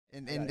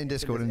In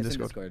Discord, in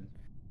Discord.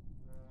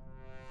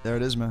 There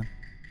it is, man.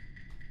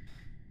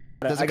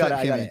 I got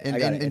it.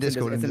 In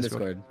Discord, in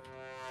Discord.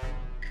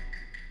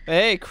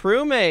 Hey,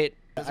 crewmate.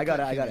 I got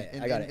it.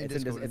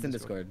 It's in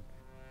Discord.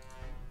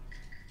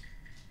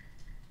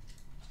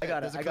 I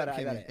got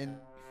it.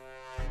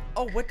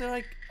 Oh, what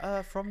did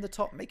I from the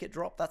top make it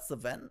drop? That's the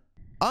vent.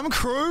 I'm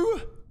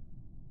crew?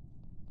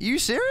 You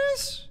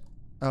serious?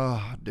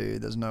 Oh,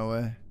 dude, there's no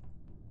way.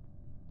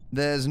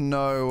 There's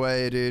no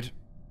way, dude.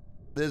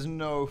 There's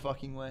no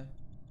fucking way.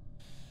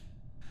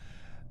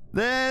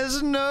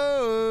 There's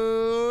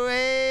no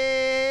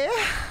way.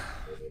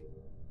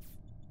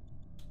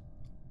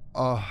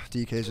 Oh,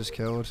 DK's just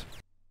killed.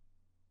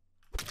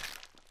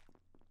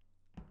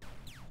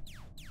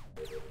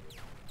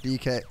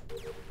 DK.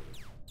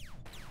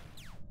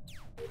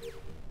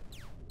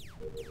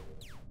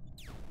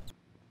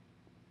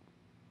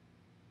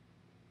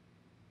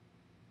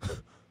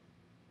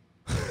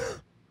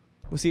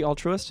 Was he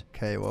altruist?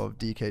 Okay, well,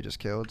 DK just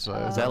killed, so...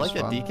 Is that like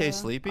a DK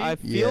sleepy? I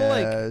feel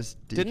like... DK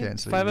Didn't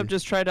 5-Up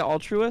just try to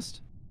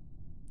altruist?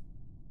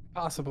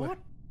 Possibly. What?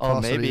 Oh,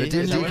 maybe.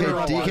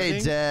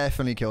 DK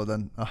definitely killed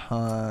then.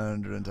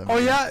 110%. Oh,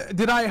 yeah?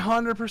 Did I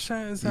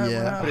 100%? Is that what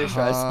happened? Pretty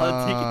sure I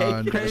saw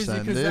DK. Crazy,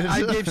 because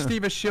I gave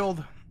Steve a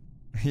shield.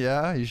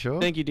 Yeah, you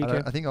sure? Thank you,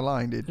 DK. I think you're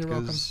lying, dude, You're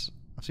welcome. because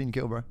I've seen you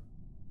kill, bro.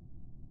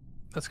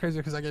 That's crazy,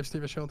 because I gave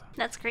Steve a shield.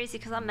 That's crazy,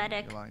 because I'm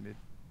medic. You're lying, dude.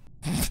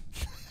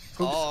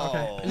 Oops,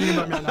 okay. You can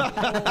let me out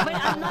now.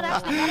 Wait, I'm not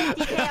actually medic,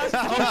 DK. I was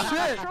just kidding.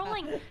 I was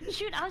trolling.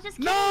 Shoot, I was just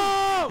kidding.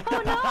 No!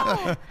 Oh, no!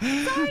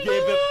 Sorry, He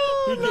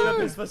gave up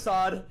his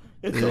facade.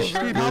 Steve,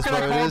 how can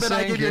I call that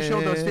I gave you a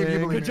shield though, Steve? You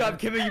believe Good job,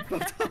 Kimmy. You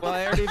fucked up. Well,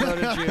 I already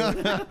voted you.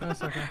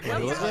 That's okay. I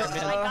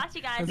got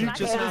you guys. You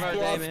just had our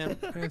day, man.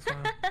 It's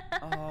fine.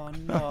 Oh,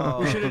 no.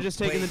 We should have just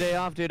taken the day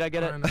off, dude. I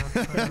get it. I know.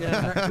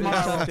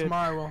 Yeah. Tomorrow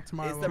I will.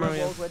 Is there a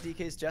world where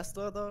DK's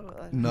Jester,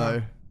 though?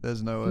 No,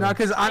 there's no way. No,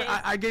 because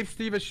I gave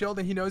Steve a shield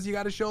and he knows he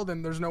got a shield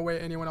and there's no way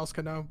anyone else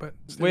could know. But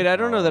Steve, Wait, I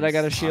don't know that I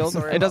got a shield.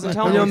 It doesn't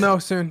tell me. You'll know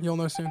soon. You'll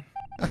know soon.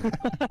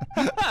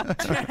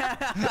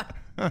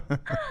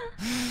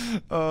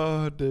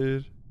 Oh,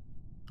 dude.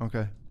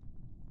 Okay.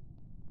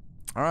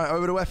 All right,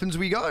 over to weapons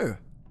we go.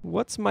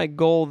 What's my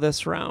goal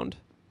this round?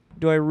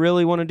 Do I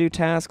really want to do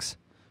tasks?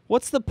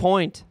 What's the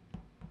point?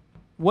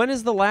 When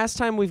is the last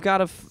time we've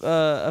got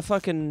a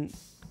fucking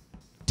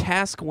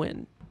task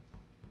win?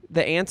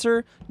 The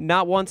answer?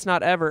 Not once,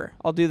 not ever.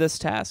 I'll do this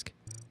task.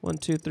 1,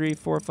 2, 3,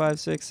 4, 5,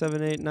 6,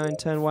 7, 8, 9,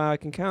 10. Wow, I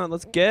can count.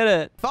 Let's get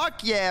it.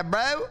 Fuck yeah,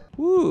 bro.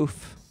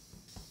 Woof.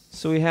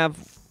 So we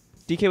have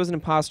DK was an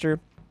imposter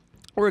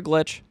or a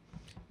glitch.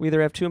 We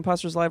either have 2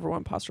 imposters live or 1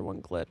 imposter,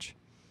 1 glitch.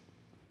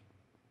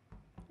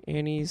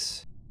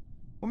 Annie's.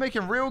 We're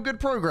making real good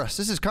progress.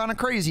 This is kind of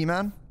crazy,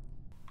 man.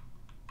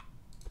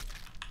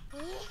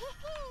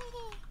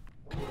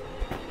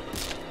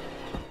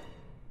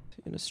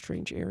 In a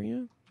strange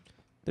area.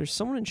 There's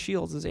someone in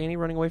shields. Is Annie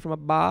running away from a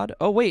bod?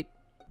 Oh, wait.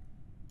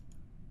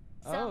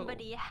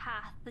 Somebody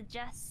has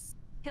just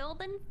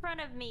killed in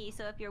front of me,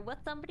 so if you're with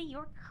somebody,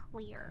 you're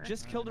clear.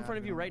 Just killed in front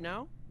of you right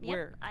now? Yep,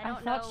 Where? I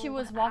thought she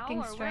was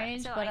walking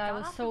strange, so but I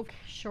was got so off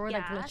sure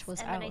that glitch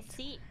was and out. then I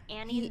see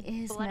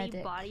Annie's bloody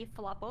medic. body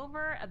flop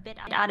over, a bit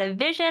out of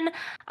vision,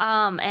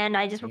 and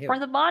I just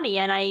reported the body,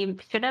 and I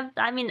should have,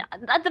 I mean,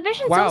 the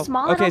vision's so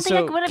small, I Okay, don't think I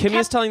so would have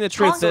Kimmy's telling the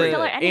truth. the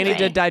killer Annie anyway.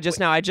 did die just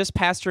now. I just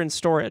passed her in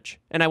storage,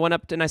 and I went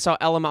up and I saw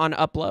Ellum on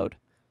upload.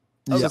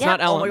 Oh, So it's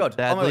not Ellum. Oh my god.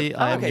 Sadly,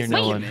 I am near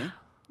no one.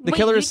 The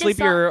killer is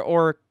Sleepy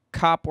or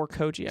Cop or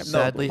Koji. I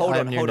Sadly, I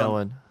am near no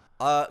one.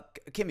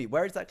 Kimmy,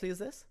 where exactly is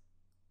this?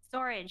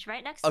 Storage,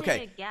 right next to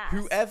the gas.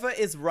 Whoever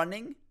is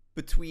running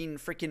between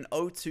freaking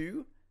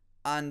O2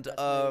 and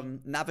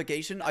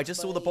navigation, I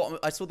just saw the bottom.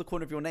 I saw the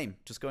corner of your name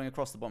just going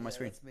across the bottom of my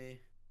screen. That's me.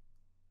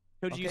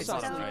 Koji, you saw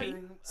Sleepy.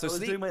 So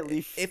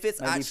if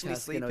it's actually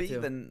Sleepy,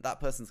 then that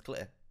person's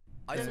clear.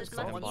 So it's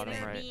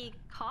either be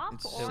Cop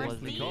or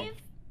Steve.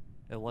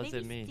 It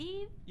wasn't Maybe me.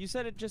 Steve? You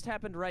said it just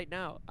happened right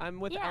now. I'm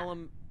with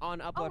Ellum on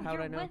upload. How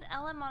would I know? You're with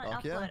Ellum on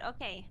upload.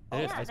 Okay.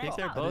 Dude, Yeah, I think that's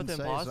they're fine. both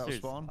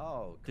imposters.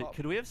 Oh,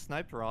 Could we have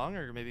sniped wrong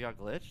or maybe got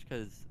glitched?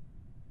 Because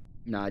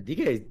Nah,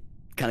 DK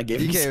kind of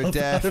gave DK himself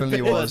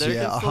definitely was, there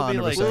yeah, could still be,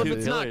 like, 100%. Well, if two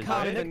it's not killers,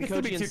 Cop, right? then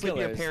Koji and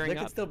Sleepy are pairing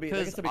up.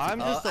 Because I'm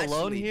just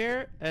alone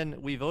here,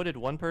 and we voted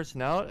 1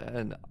 person out,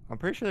 and I'm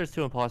pretty sure there's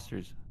 2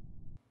 imposters.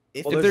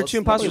 If there are 2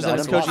 imposters, then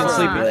it's Koji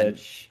and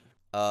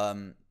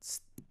Sleepy.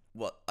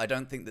 Well, I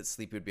don't think that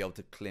Sleepy would be able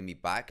to clear me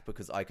back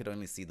because I could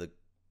only see the,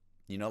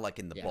 you know, like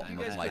in the bottom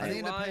of my. I think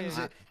it depends.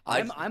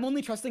 I'm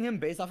only trusting him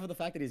based off of the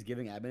fact that he's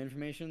giving admin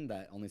information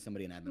that only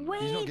somebody in admin.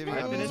 Wait, He's not giving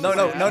admin info.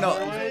 No. He's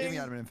not giving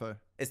admin info.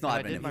 It's not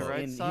I admin did my info.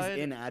 right He's side,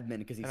 in admin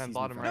because he and I'm sees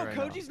bottom me right from-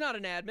 No, right Koji's not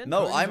an admin.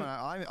 No, I'm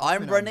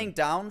I'm an running admin.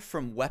 down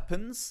from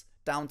weapons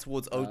down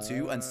towards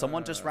O2, and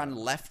someone just ran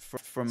left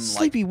from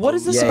Sleepy, like, what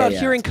is this Yeah, about yeah.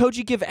 hearing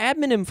Koji give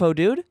admin info,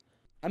 dude?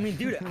 I mean,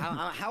 dude,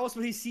 how else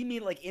would he see me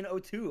like in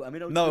O2? I'm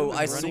in O2. No,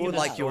 I running saw in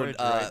like your storage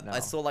right now. I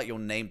saw like your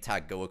name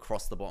tag go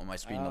across the bottom of my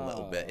screen a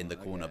little bit in the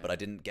corner, but I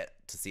didn't get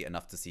to see it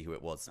enough to see who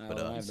it was. But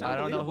I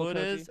don't know who it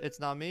is. It's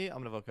not me. I'm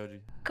gonna vote Koji.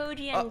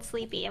 Koji and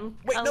Sleepy. Wait,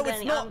 no,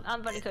 it's not.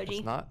 I'm voting Koji.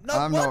 It's not. no,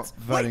 I'm what? not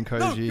voting Wait,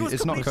 no, Koji. you was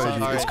It's not completely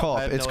Koji. wrong. It's Cop.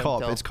 I have It's no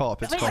Cop. intel. It's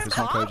Cop. It's Wait, Cop. it's It's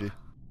not Cop? Koji.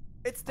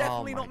 It's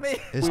definitely not me.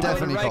 It's We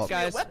definitely right, Cop.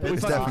 guys. Weapon. We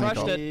It's fucking definitely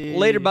crushed Cop. it.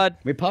 Later, bud.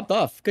 We popped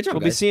off. Good job,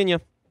 We'll guys. be seeing you.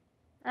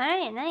 All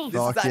right, nice.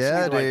 This is Fuck actually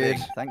yeah, the right dude.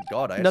 thing. Thank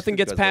God. Nothing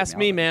gets past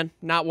me, man.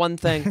 Not one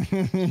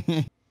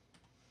thing.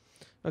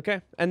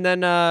 Okay, and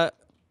then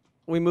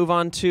we move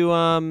on to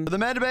The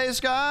medbay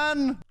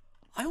scan.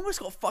 I almost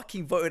got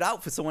fucking voted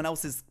out for someone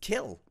else's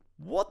kill.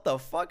 What the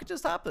fuck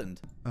just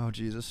happened? Oh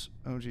Jesus.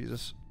 Oh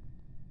Jesus.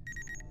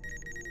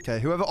 Okay,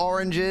 whoever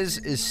orange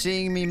is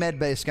seeing me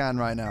medbay scan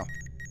right now.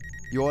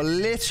 You're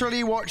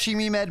literally watching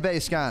me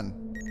medbay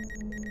scan.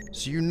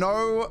 So you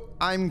know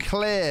I'm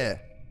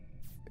clear.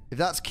 If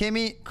that's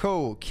Kimmy,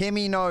 cool.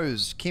 Kimmy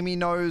knows. Kimmy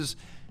knows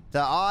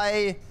that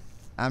I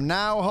am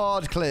now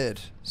hard cleared.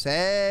 So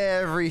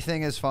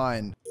everything is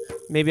fine.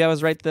 maybe I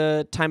was right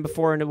the time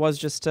before and it was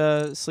just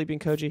sleeping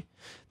Koji.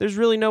 There's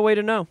really no way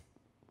to know.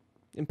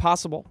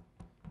 Impossible.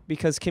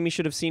 Because Kimmy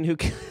should have seen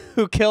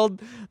who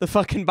killed the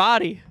fucking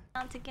body.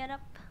 To get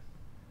up.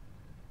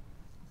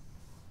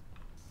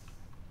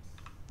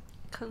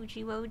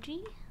 Koji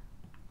Woji.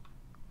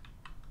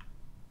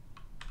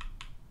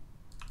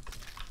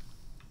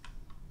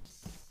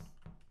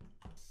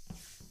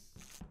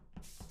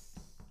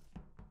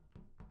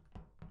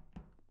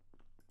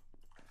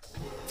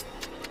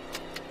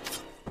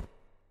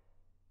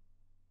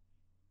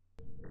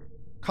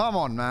 Come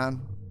on,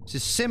 man. This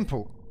is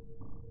simple.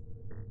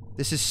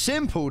 This is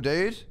simple,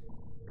 dude.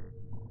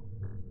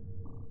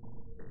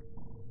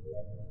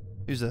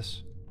 Who's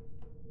this?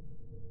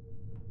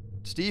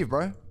 Steve,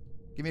 bro.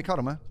 Give me a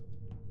cuddle, man.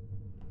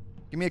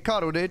 Give me a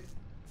cuddle, dude.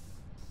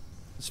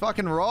 Let's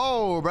fucking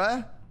roll,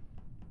 bruh.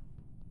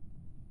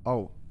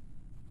 Oh.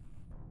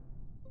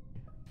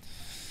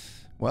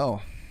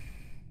 Well.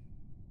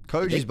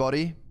 Koji's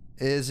body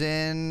is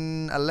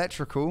in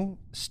electrical.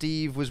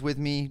 Steve was with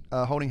me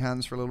holding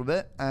hands for a little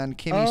bit, and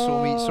Kimmy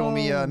saw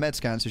me med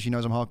scan, so she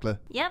knows I'm hard clear.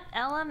 Yep,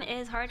 Ellum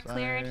is hard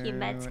cleared. He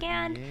med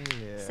scanned.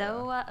 Yeah.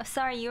 So,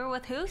 sorry, you were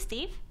with who,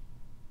 Steve?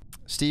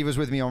 Steve was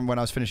with me on when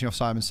I was finishing off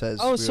Simon Says.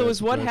 Oh, We so were-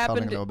 is what we were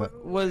cuddling happened a little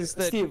bit. was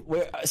that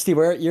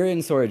Steve, you're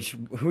in storage.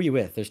 Who are you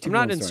with? There's two. I'm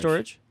people not in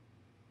storage.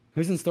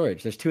 Who's in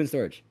storage? There's two in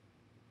storage.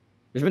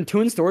 There's been two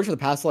in storage for the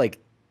past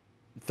like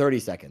 30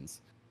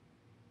 seconds.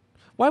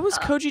 Why was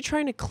Koji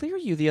trying to clear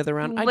you the other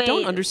round? I don't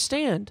Wait.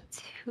 understand.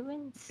 Two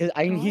in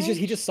I mean, he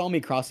storage? just saw me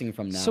crossing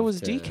from now. So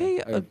was to, DK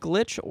or- a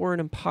glitch or an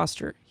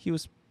imposter? He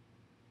was.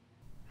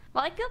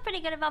 Well, I feel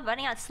pretty good about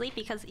voting out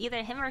Sleepy because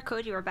either him or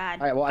Koji were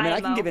bad. All right, well, I mean, I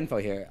can IMO. give info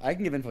here.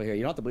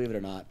 You don't have to believe it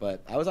or not,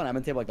 but I was on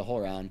admin table like the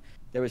whole round.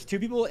 There was two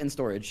people in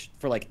storage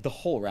for like the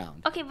whole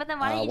round. Okay, but then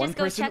why don't you one just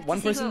go person, check to one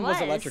see person who it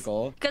was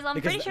electrical. Because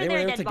I'm pretty sure they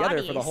they're were dead together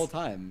bodies. for the whole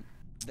time.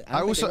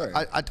 I also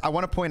I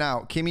want to point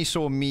out Kimmy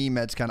saw me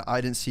med scan. I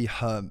didn't see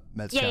her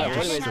med scan. Yeah,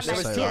 Anyways, didn't have there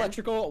was med two scan.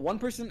 electrical, one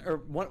person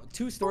or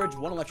two storage,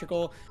 one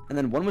electrical, and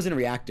then one was in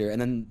reactor, and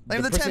then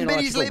Name the person 10 in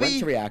biddies, electrical went Libby.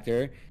 to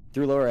reactor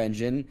through lower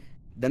engine.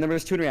 Then there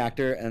was two in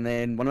reactor, and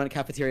then one went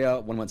cafeteria,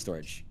 one went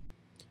storage.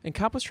 And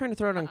Cop was trying to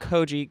throw it on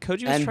Koji.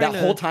 Koji was And trying that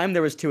to. whole time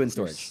there was two in He was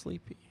storage.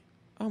 Sleepy.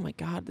 Oh my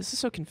god, this is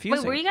so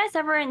confusing. Wait, were you guys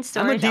ever in I'm a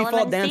storage? default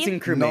Ellum and dancing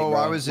Steve? crewmate. No, bro.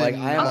 I was like,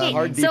 in, I am a Okay,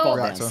 hard so default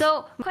dancer.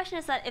 so the question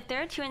is that if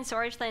there are two in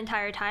storage the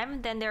entire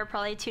time, then there are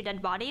probably two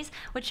dead bodies,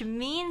 which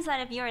means that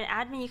if you're an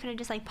admin, you could have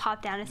just like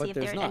popped down and see But if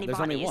there's there are not. any There's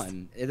bodies. only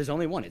one. There's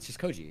only one. It's just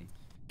Koji.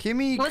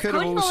 Kimmy Was could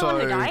Koji have the also. one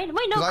who died?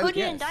 Wait, no, 'cause I- Koji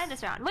yes. didn't die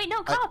this round. Wait,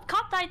 no,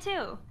 Cop died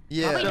too.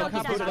 Yeah, Wait, no, Cop he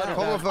died voted this out. round.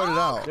 Cop voted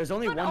out. There's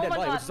only But one oh dead my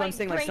body, God, which is what I'm my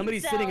saying. Like brain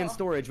somebody's sitting in cell.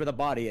 storage with a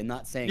body and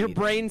not saying Your anything.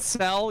 brain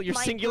cell, your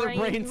My singular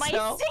brain my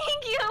cell.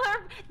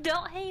 singular.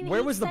 Don't hate me.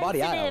 Where was the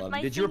body at, sensitive. Ellum?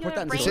 My Did you report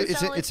that in singular storage? brain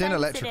cell is It's in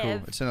electrical.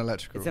 sensitive. It's in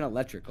electrical. It's in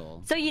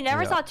electrical. So you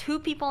never Yeah. saw two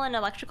people in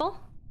electrical?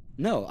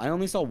 No, I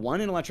only saw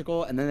one in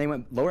electrical, and then they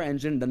went lower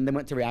engine, then they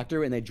went to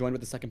reactor, and they joined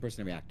with the second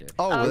person in reactor.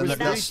 Oh, well, Okay, that's,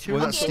 that's- well,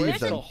 that's okay, Steve there's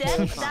then. a The dead,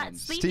 whole that time.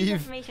 Sleepy's Steve-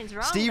 information's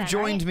wrong. Steve then,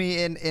 joined right?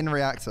 me in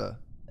reactor.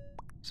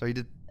 So he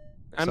did.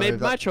 I so made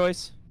my that-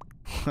 choice.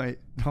 Wait,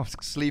 no,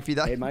 Sleepy.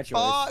 That Made my choice.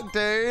 fuck,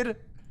 dude.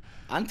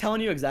 I'm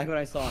telling you exactly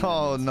what I saw. on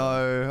Oh admin, so-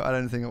 no, I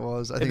don't think it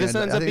was. I If think this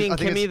ends up being I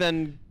think Kimmy, it's-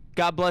 then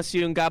God bless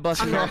you and God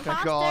bless I'm not America.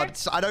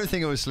 imposter. God, I don't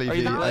think it was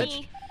Sleepy. the Not glitch?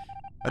 me.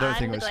 I don't I'm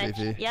think it the was glitch.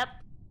 Sleepy. Yep.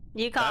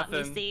 You caught me,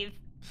 Nothing. Steve.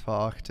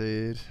 Fuck,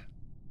 dude.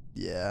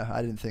 Yeah,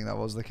 I didn't think that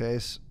was the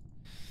case.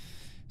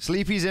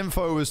 Sleepy's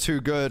info was too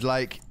good.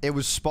 Like, it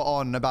was spot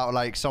on about,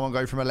 like, someone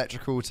going from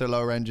electrical to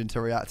lower engine to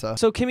reactor.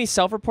 So Kimmy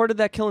self-reported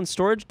that kill in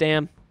storage?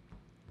 Damn.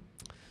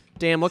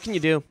 Damn, what can you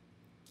do?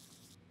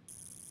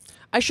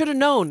 I should have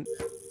known.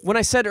 When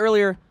I said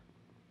earlier,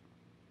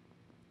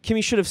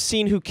 Kimmy should have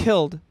seen who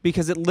killed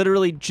because it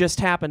literally just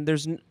happened.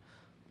 There's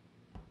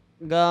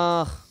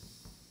well,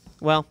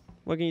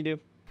 what can you do?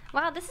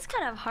 Wow, this is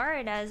kind of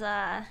hard as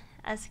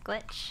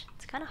glitch.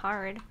 It's kind of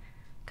hard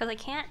because I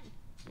can't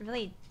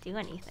really do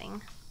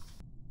anything.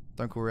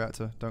 Don't call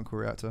reactor. Don't call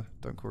reactor.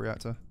 Don't call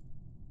reactor.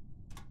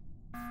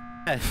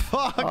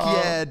 Fuck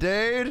yeah,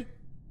 dude.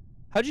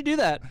 How'd you do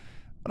that?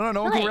 I don't know.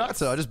 No one called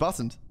reactor. I just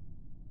buttoned.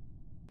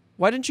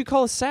 Why didn't you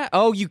call a sat?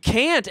 Oh, you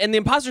can't, and the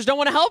imposters don't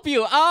want to help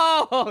you.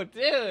 Oh,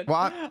 dude.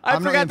 Well, I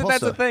forgot that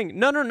that's a thing.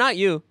 No, not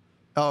you.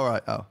 Oh,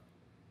 right. Oh.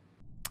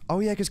 Oh,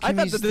 yeah, because I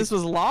thought that this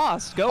was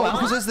lost. Go on.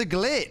 Because there's the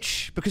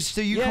glitch. Because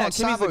so you can't Kimmy's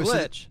the sabo.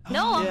 glitch.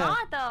 No, I'm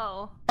not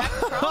though. That's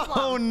the problem.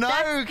 Oh no,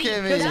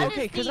 Kimmy. That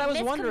Okay, is because the I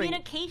was wondering.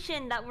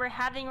 miscommunication that we're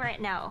having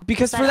right now.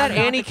 Because for that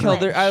Annie kill,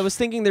 I was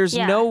thinking there's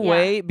no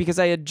way, because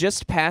I had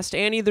just passed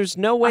Annie, there's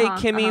no way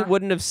Kimmy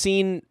wouldn't have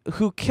seen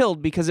who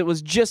killed because it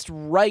was just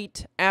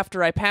right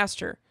after I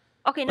passed her.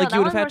 Okay, no, that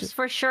one was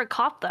for sure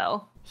cop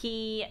though.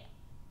 He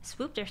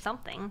swooped or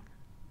something.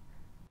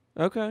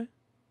 Okay.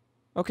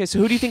 Okay, so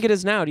who do you think it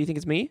is now? Do you think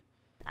it's me?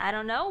 I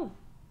don't know.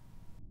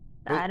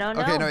 Well, I don't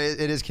know. Okay, no,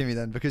 it is Kimmy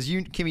then, because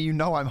Kimmy, you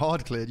know I'm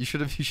hard cleared. You should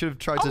have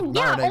tried to marinate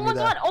yeah. me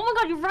there. Oh my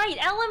god, you're right.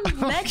 Ellen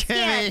med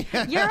scan.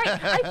 You're right.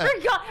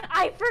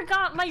 I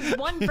forgot. My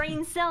one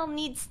brain cell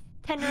needs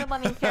 10 or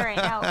 11 care right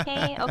now.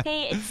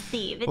 Okay, it's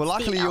Steve. Well,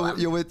 luckily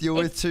you're with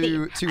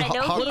two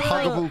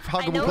huggable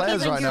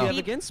players right now. I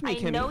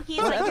know he's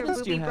like your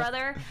booby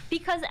brother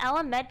because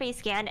Ellen med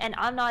scan and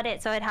I'm not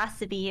it, so it has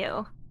to be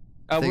you.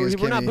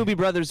 We're not booby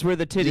brothers. We're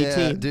the titty team.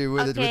 Yeah, dude,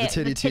 we're the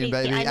titty team,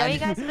 baby. I know you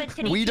guys are the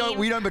titty team.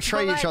 We don't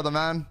betray each other,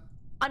 man.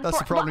 That's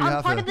the problem you have.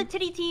 I'm part of the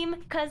titty team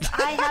because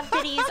I have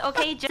titties.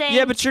 Okay, just saying,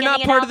 yeah, but you're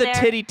not part of the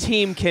titty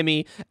team,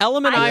 Kimmy.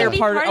 Ellum and I are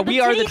part of. We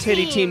are the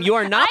titty team. You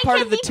are not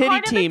part of the titty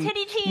team.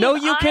 No,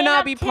 you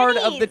cannot be part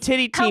of the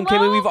titty team,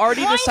 Kimmy. We've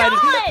already decided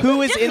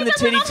who is in the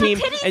titty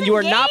team, and you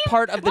are not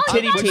part of the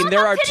titty team.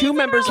 There are 2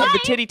 members of the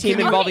titty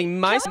team involving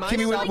myself.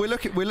 Kimmy,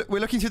 we're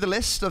looking through the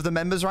list of the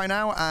members right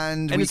now,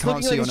 and we it's can't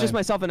looking see like your it's name. just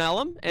myself and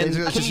Ellum. And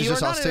it's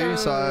just us two,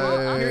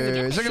 so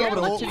it's looking a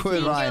little bit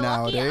awkward right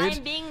now, dude.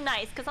 I'm being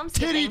nice because I'm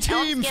titty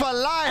team for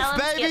life.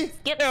 Baby.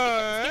 Skip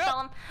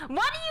Ellum.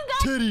 What are you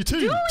guys doing?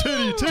 Titty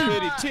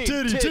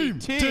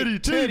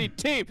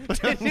team.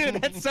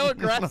 Dude, that's so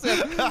aggressive.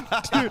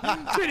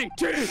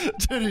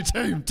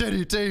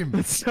 Titty team.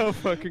 It's so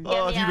fucking good.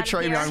 Oh, if you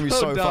betray me, I'm gonna be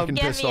so fucking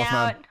pissed off,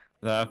 man.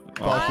 I'm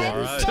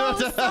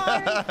so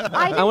sorry.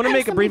 I want to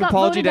make a brief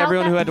apology to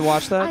everyone who had to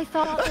watch that. I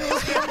thought it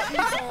was